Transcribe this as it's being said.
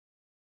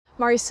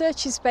My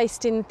research is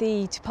based in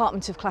the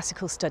Department of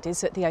Classical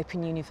Studies at the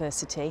Open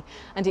University,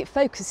 and it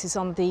focuses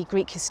on the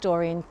Greek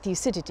historian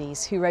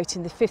Thucydides, who wrote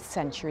in the 5th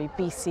century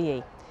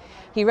BCE.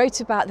 He wrote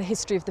about the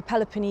history of the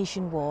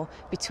Peloponnesian War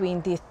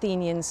between the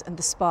Athenians and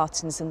the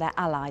Spartans and their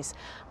allies,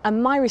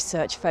 and my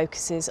research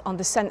focuses on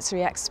the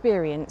sensory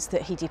experience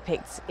that he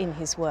depicts in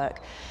his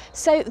work.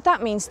 So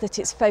that means that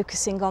it's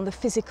focusing on the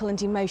physical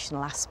and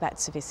emotional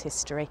aspects of his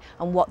history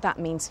and what that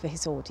means for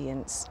his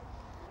audience.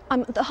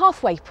 I'm at the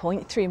halfway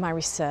point through my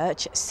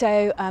research,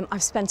 so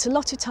I've spent a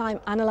lot of time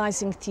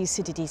analysing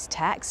Thucydides'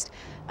 text,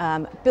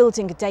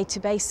 building a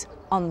database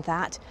on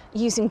that,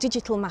 using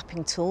digital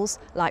mapping tools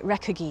like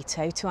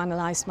Recogito to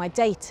analyse my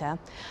data,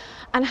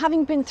 and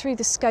having been through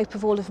the scope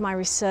of all of my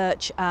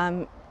research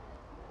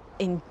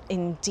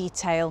in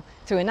detail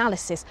through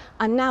analysis,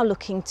 I'm now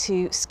looking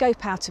to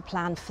scope out a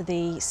plan for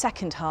the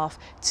second half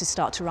to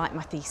start to write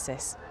my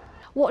thesis.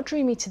 What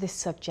drew me to this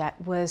subject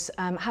was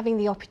having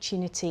the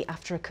opportunity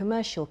after a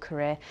commercial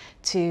career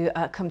to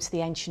come to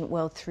the ancient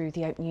world through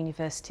the Open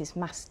University's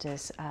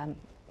Masters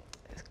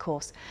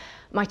course.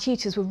 My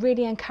tutors were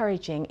really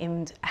encouraging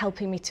in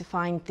helping me to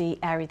find the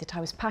area that I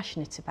was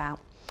passionate about.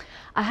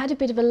 I had a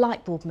bit of a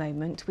light bulb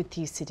moment with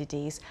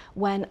Thucydides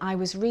when I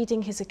was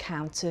reading his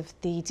account of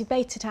the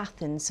debate at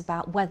Athens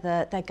about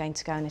whether they're going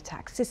to go and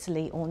attack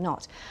Sicily or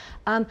not.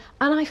 And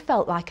I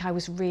felt like I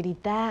was really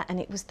there, and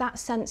it was that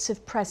sense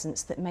of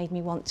presence that made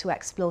me want to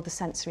explore the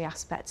sensory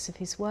aspects of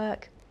his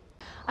work.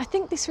 I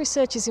think this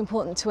research is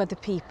important to other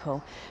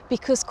people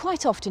because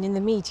quite often in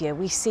the media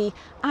we see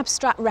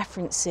abstract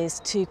references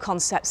to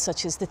concepts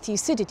such as the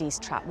Thucydides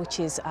trap,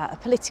 which is a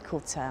political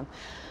term.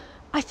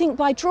 I think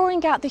by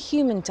drawing out the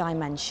human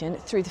dimension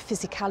through the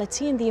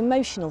physicality and the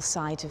emotional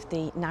side of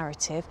the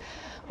narrative,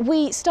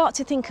 we start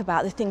to think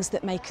about the things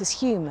that make us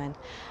human.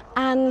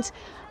 And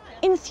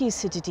in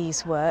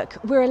Thucydides' work,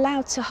 we're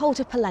allowed to hold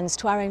up a lens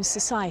to our own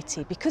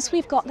society. Because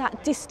we've got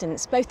that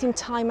distance, both in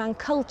time and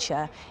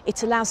culture,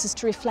 it allows us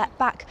to reflect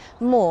back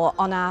more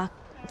on our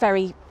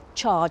very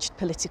charged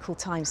political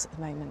times at the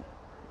moment.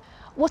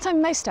 What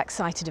I'm most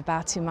excited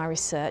about in my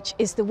research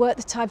is the work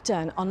that I've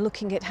done on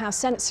looking at how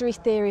sensory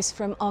theories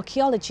from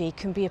archaeology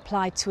can be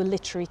applied to a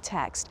literary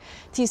text.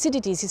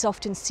 Thucydides is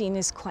often seen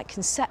as quite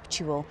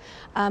conceptual,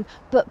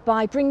 but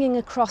by bringing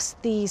across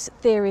these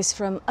theories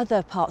from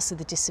other parts of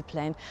the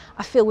discipline,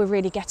 I feel we're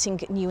really getting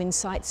new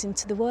insights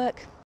into the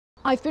work.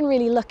 I've been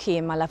really lucky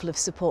in my level of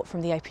support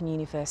from the Open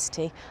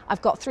University.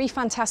 I've got 3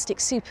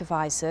 fantastic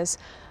supervisors,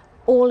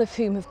 all of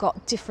whom have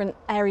got different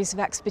areas of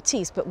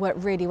expertise but work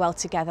really well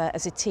together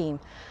as a team.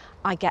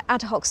 I get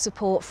ad hoc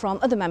support from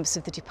other members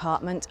of the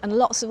department and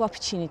lots of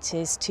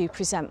opportunities to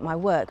present my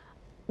work.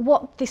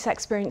 What this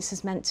experience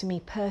has meant to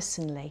me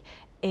personally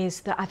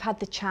is that I've had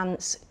the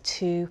chance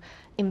to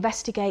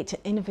investigate an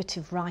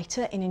innovative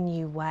writer in a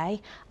new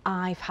way.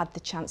 I've had the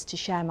chance to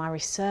share my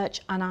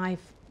research, and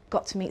I've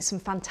got to meet some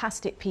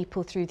fantastic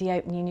people through the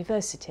Open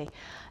University,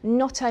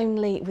 not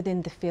only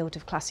within the field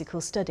of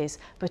classical studies,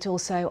 but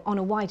also on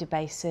a wider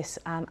basis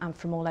and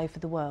from all over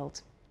the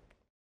world.